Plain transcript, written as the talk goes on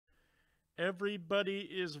Everybody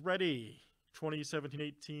is ready.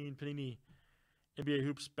 2017-18 Panini NBA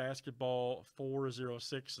Hoops Basketball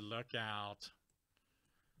 406. Look out.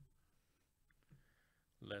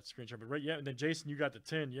 Let's screenshot it right. Yeah, and then Jason, you got the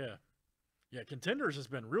 10. Yeah. Yeah, Contenders has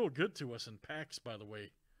been real good to us in packs, by the way.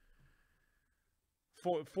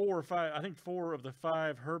 Four or five, I think 4 of the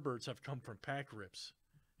 5 Herberts have come from pack rips,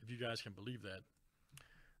 if you guys can believe that.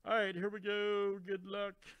 All right, here we go. Good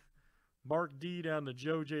luck. Mark D down to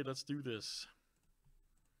Joe J. Let's do this.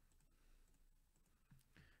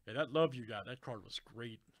 Yeah, that love you got. That card was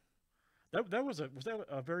great. Was that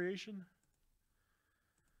a variation?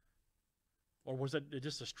 Or was that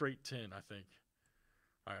just a straight 10, I think?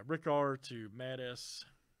 All right, Rick R to Matt S.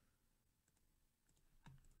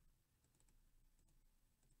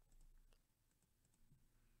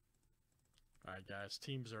 All right, guys,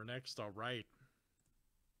 teams are next. All right.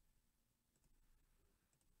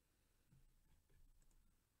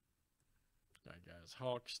 All right, guys,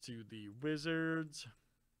 Hawks to the Wizards.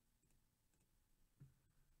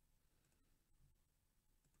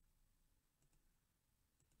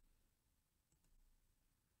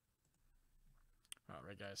 All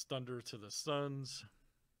right, guys, Thunder to the Suns.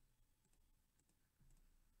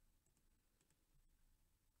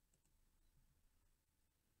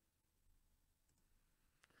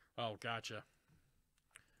 Oh, gotcha.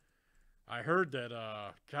 I heard that,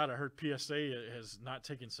 God, I heard PSA has not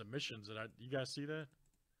taken submissions. You guys see that?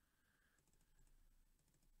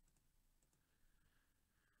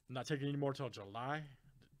 Not taking any more till July?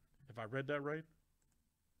 If I read that right?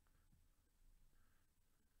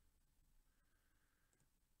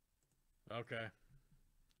 Okay.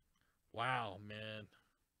 Wow, man.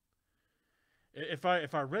 If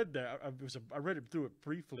I read that, I read it through it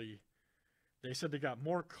briefly. They said they got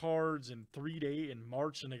more cards in 3 days in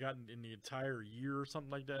March than they got in the entire year or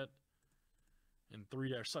something like that. In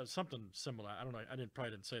 3 days, something similar. I don't know.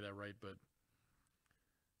 Probably didn't say that right, but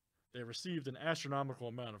they received an astronomical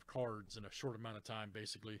amount of cards in a short amount of time,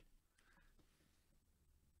 basically.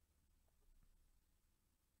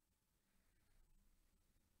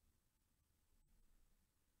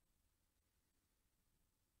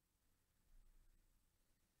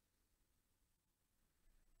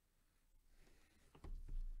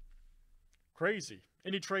 Crazy.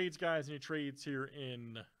 Any trades, guys? Any trades here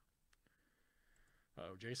in...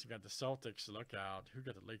 Oh, Jason got the Celtics. Look out. Who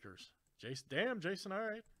got the Lakers? Jason. Damn, Jason. All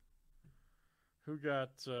right. Who got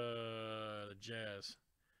the Jazz?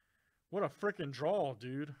 What a freaking draw,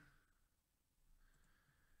 dude.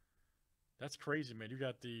 That's crazy, man. You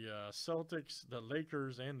got the Celtics, the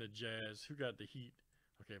Lakers, and the Jazz. Who got the Heat?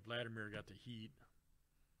 Okay, Vladimir got the Heat.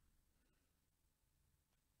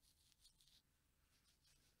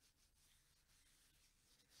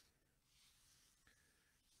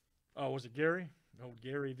 Oh, was it Gary? Oh,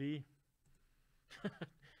 Gary V.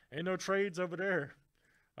 Ain't no trades over there.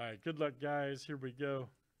 All right, good luck, guys. Here we go.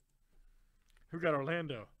 Who got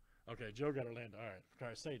Orlando? Okay, Joe got Orlando. All right. Try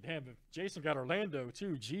to say, damn, if Jason got Orlando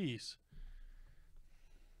too. Jeez.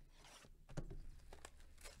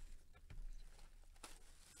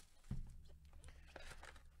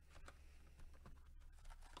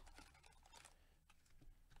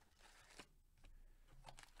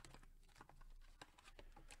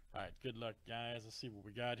 All right, good luck, guys. Let's see what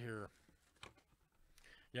we got here.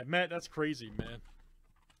 Yeah, Matt, that's crazy, man.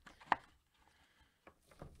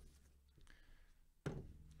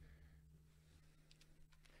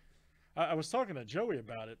 I was talking to Joey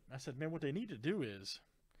about it. I said, man, what they need to do is,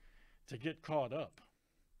 to get caught up,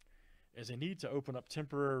 is they need to open up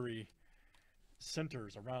temporary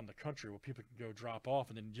centers around the country where people can go drop off.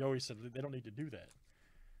 And then Joey said they don't need to do that.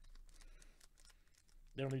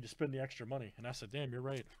 They don't need to spend the extra money. And I said, damn, you're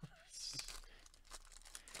right.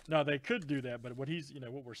 No, they could do that, but what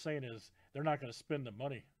we're saying is they're not going to spend the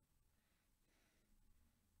money.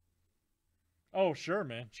 Oh, sure,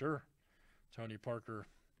 man, sure. Tony Parker.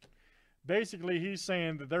 Basically, he's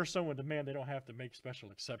saying that they're so in demand they don't have to make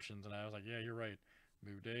special exceptions. And I was like, yeah, you're right.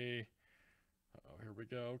 Moudet. Oh, here we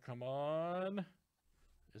go. Come on.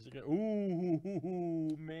 Is it gonna?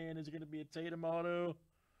 Ooh, man, is it gonna be a Tatum auto?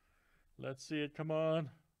 Let's see it. Come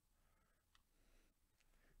on.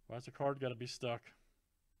 Why's the card got to be stuck?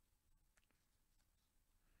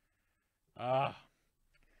 Ah,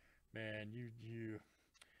 man,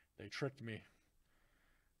 they tricked me.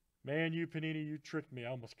 Man, you Panini, you tricked me. I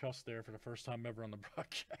almost cussed there for the first time ever on the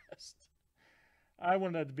broadcast. I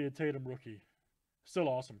wanted that to be a Tatum rookie. Still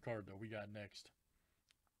awesome card, though. We got next.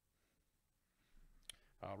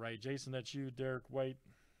 All right, Jason, that's you. Derek White.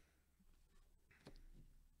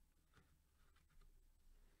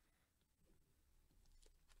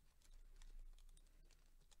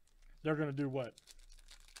 They're going to do what?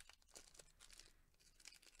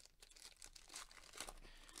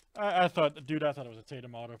 I thought, dude, I thought it was a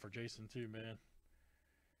Tatum auto for Jason too, man.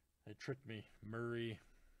 They tricked me. Murray.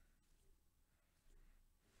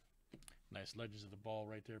 Nice Legends of the Ball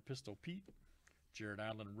right there. Pistol Pete. Jared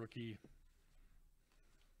Allen, rookie.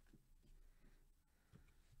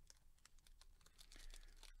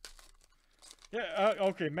 Yeah,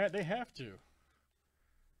 okay, Matt, they have to.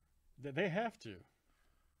 They have to.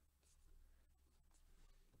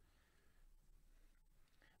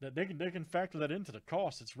 That they can factor that into the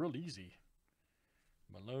cost. It's real easy.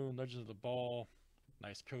 Malone, Legends of the Ball.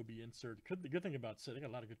 Nice Kobe insert. The good thing about Sid, they got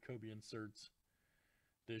a lot of good Kobe inserts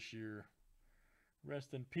this year.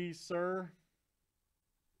 Rest in peace, sir.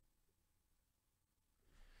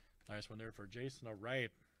 Nice one there for Jason. All right.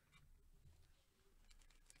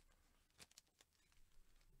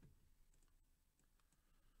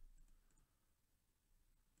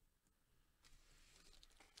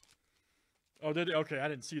 Oh, did it? Okay, I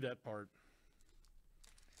didn't see that part.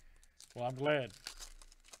 Well, I'm glad.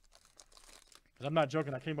 Because I'm not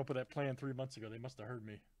joking. I came up with that plan 3 months ago. They must have heard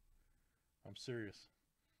me. I'm serious.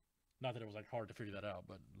 Not that it was like hard to figure that out,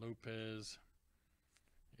 but Lopez.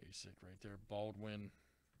 ASIC right there. Baldwin.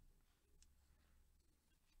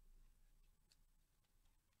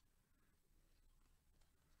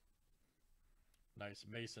 Nice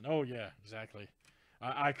Mason. Oh, yeah, exactly.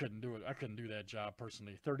 I couldn't do it. I couldn't do that job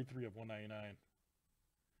personally. 33 of 199.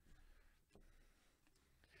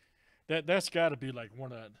 That's got to be like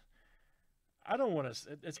one of. I don't want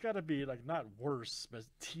to. It's got to be like not worse, but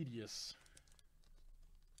tedious.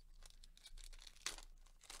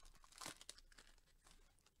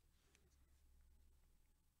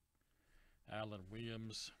 Allen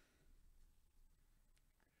Williams.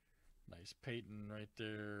 Nice Peyton right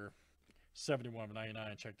there. 71 of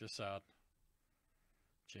 99. Check this out.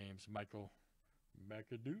 James Michael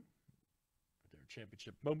McAdoo. Their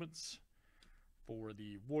championship moments for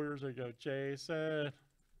the Warriors. There you go, Jason.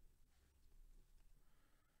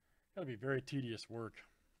 Gotta be very tedious work.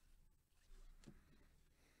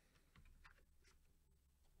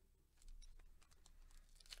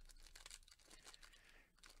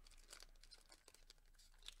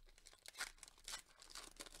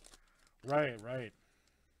 Right, right.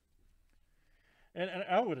 And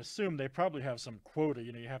I would assume they probably have some quota.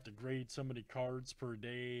 You know, you have to grade so many cards per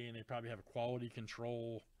day, and they probably have quality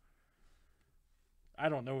control. I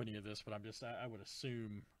don't know any of this, but I would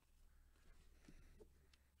assume.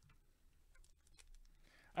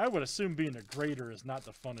 I would assume being a grader is not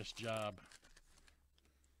the funnest job.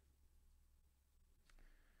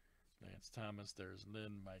 Lance Thomas, there's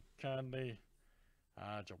Lynn, Mike Conley.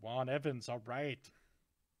 Jawan Evans, all right.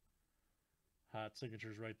 Hot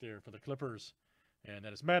signatures right there for the Clippers. And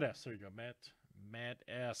that is Matt S. There you go, Matt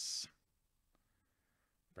S.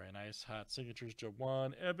 Very nice. Hot signatures,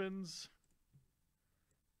 Jawan Evans.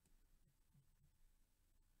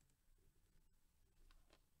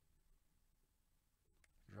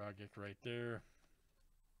 Dragic right there.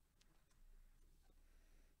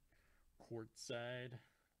 Courtside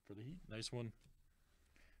for the Heat. Nice one.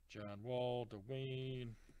 John Wall, Dwayne.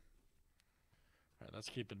 All right, let's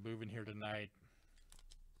keep it moving here tonight.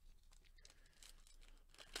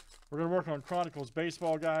 We're going to work on Chronicles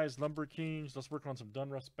baseball, guys. Lumber Kings. Let's work on some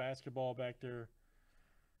Dunruss basketball back there.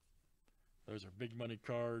 Those are big money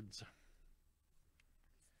cards.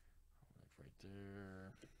 Right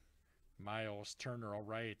there. Miles Turner, all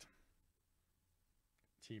right.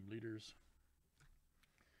 Team leaders.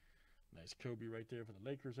 Nice Kobe right there for the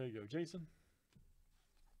Lakers. There you go, Jason.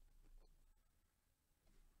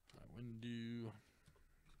 Windu.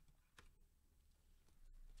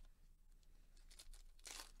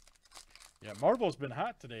 Yeah, Marvel's been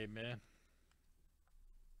hot today, man.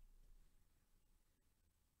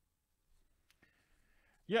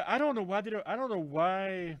 Yeah, I don't know why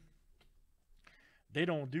they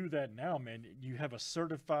don't do that now, man. You have a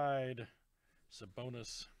certified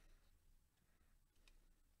Sabonis.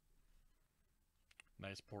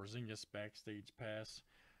 Nice Porzingis backstage pass.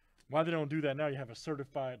 Why they don't do that now? You have a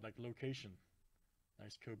certified like location.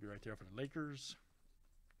 Nice Kobe right there for the Lakers.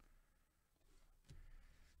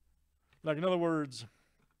 Like, in other words,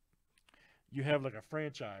 you have like a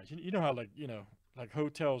franchise. You know how like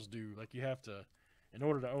hotels do. Like, you have to, in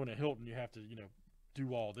order to own a Hilton, you have to,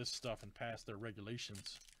 do all this stuff and pass their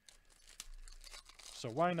regulations. So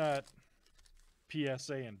why not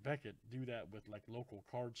PSA and Beckett do that with like local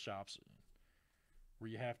card shops where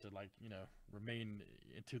you have to remain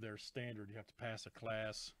into their standard. You have to pass a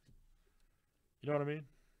class. You know what I mean?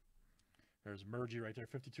 There's Mergy right there,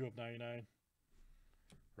 52 of 99.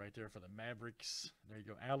 right there for the Mavericks. There you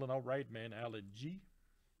go, Allen. All right, man. Allen G.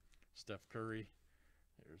 Steph Curry.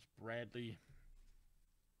 There's Bradley.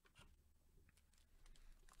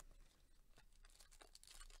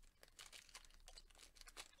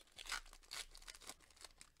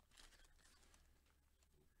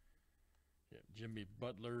 Yeah, Jimmy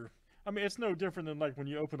Butler. I mean, it's no different than like when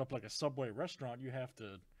you open up like a Subway restaurant. You have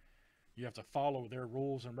to follow their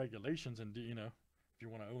rules and regulations, and do, if you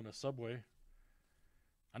want to own a Subway.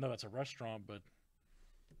 I know that's a restaurant, but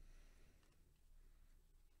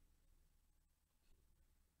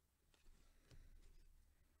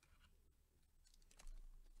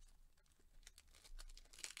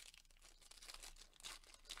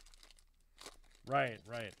right,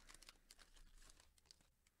 right.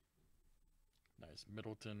 Nice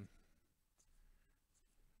Middleton.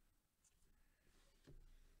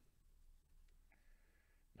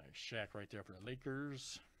 Nice Shaq right there for the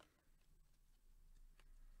Lakers.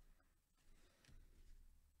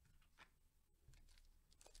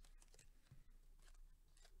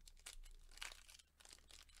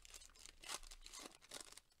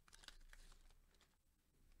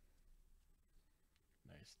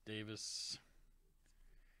 Nice Davis.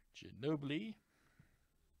 Ginobili.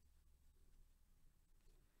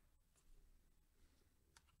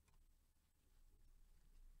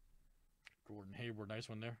 Gordon Hayward, nice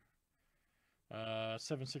one there.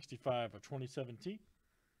 765 of 2017.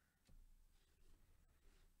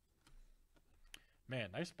 Man,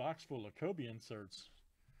 nice box full of Kobe inserts.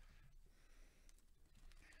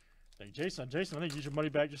 Hey, Jason, I think you use your money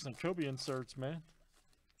back just on Kobe inserts, man.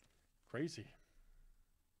 Crazy.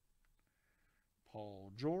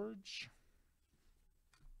 Paul George.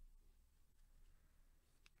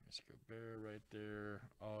 Let's go Bear right there.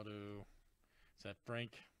 Auto. Is that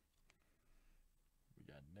Frank? We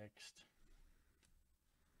got next.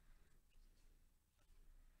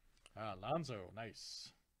 Lonzo,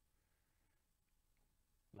 nice.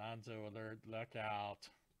 Lonzo alert, look out.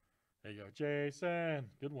 There you go, Jason.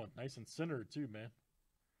 Good one. Nice and centered too, man.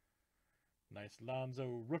 Nice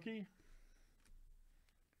Lonzo rookie.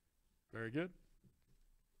 Very good.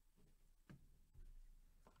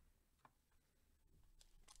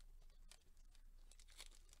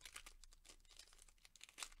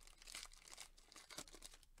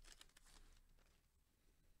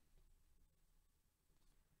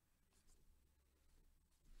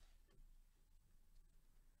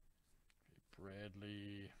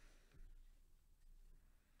 Bradley.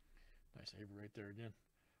 Nice Avery right there again.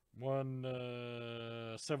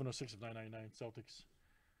 706 of 999 Celtics.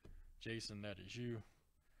 Jason, that is you.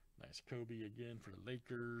 Nice Kobe again for the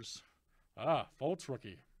Lakers. Fultz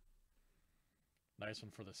rookie. Nice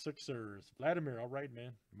one for the Sixers. Vladimir, all right,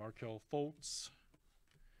 man. Markelle Fultz.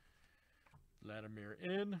 Vladimir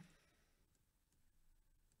in.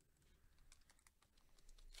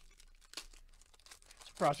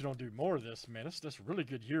 Surprised you don't do more of this, man. This a really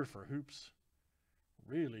good year for hoops.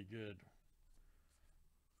 Really good.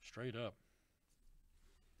 Straight up.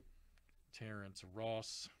 Terrence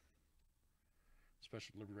Ross.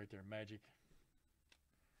 Special delivery right there, Magic.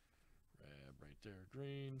 Rab right there,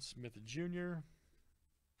 Green. Smith Jr.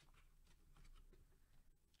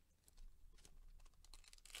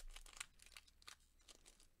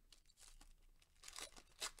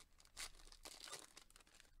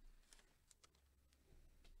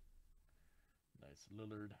 Nice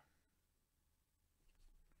Lillard.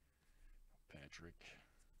 Patrick.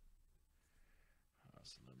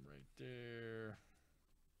 Slim right there.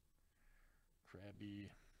 Krabby.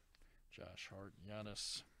 Josh Hart.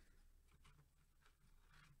 Giannis.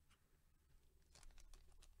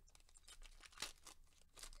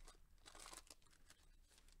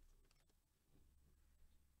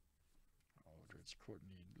 Aldridge,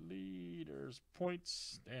 Courtney Lee. There's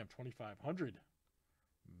points. Damn, 2,500.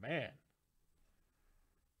 Man.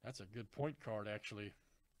 That's a good point card, actually.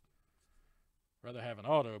 Rather have an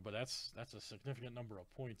auto, but that's a significant number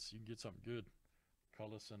of points. You can get something good.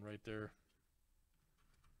 Cullison right there.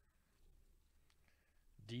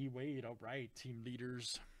 D Wade, all right. Team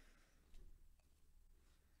leaders.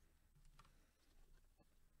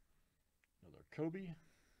 Another Kobe.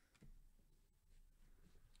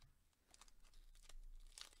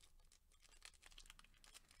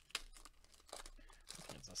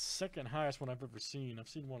 It's the second highest one I've ever seen. I've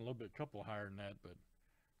seen one a little bit, couple higher than that, but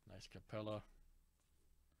nice Capella.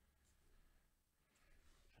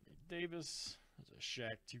 Davis. There's a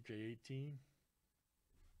Shaq 2K18.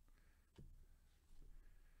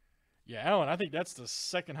 Yeah, Allen, I think that's the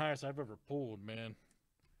second highest I've ever pulled, man.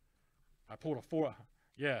 I pulled a 4.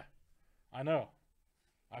 Yeah, I know.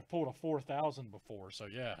 I've pulled a 4,000 before, so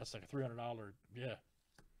yeah, that's like a $300. Yeah.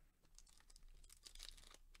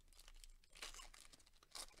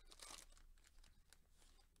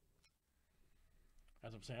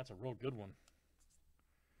 As I'm saying, that's a real good one.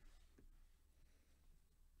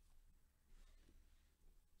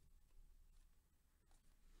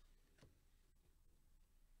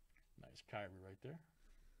 Nice Kyrie right there.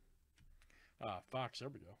 Fox, there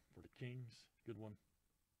we go, for the Kings. Good one.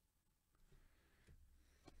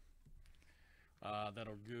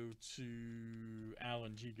 That'll go to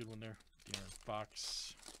Allen G. Good one there. De'Aaron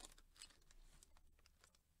Fox.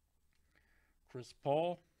 Chris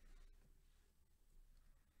Paul.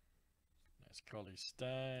 Nice Carly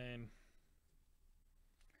Stein.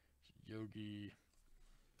 Yogi.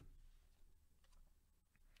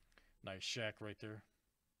 Nice Shaq right there.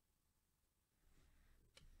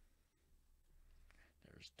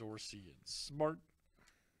 There's Dorsey and Smart.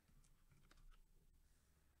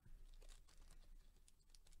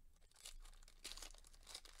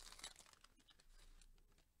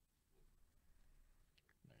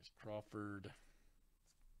 Nice Crawford.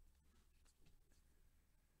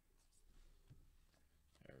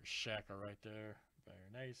 There's Shaka right there. Very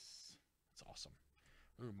nice. That's awesome.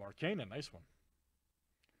 Ooh, Markkanen, nice one.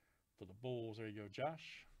 For the Bulls, there you go,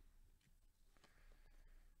 Josh.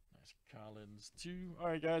 Nice Collins, too. All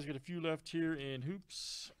right, guys, got a few left here in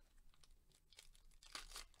Hoops.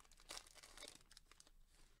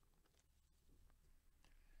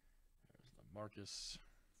 There's the Marcus.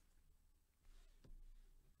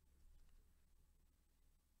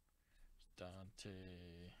 Dante.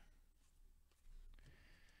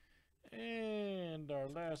 And our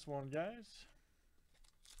last one, guys.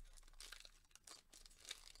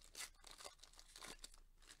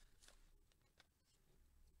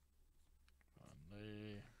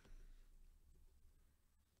 There's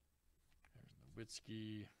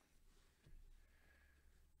Nowitzki.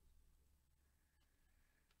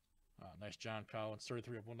 Nice John Collins,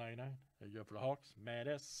 33 of 199. There you go for the Hawks. Mad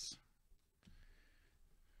S.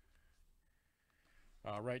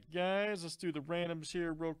 All right, guys, let's do the randoms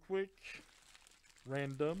here real quick.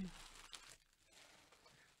 Random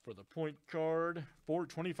for the point card for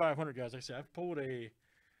 2,500, guys. Like I said,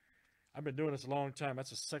 I've been doing this a long time. That's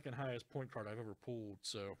the second highest point card I've ever pulled.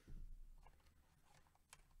 So,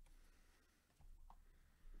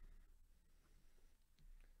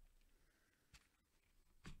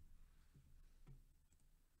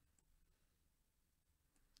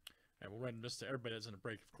 and we'll random this to everybody that's in the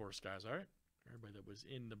break, of course, guys. All right. Everybody that was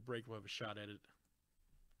in the break will have a shot at it.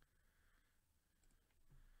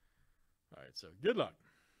 All right, so good luck.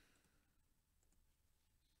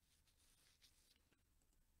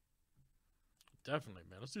 Definitely,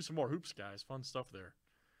 man. Let's do some more hoops, guys. Fun stuff there.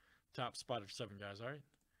 Top spot of 7, guys. All right.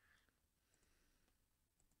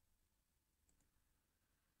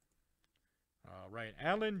 All right,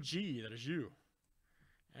 Alan G. That is you.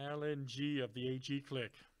 Alan G. of the AG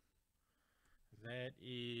Click. That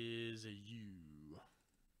is a U.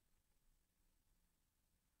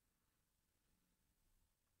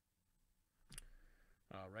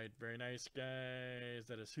 All right, very nice, guys.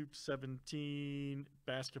 That is Hoop 17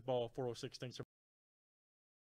 Basketball 406. Thanks.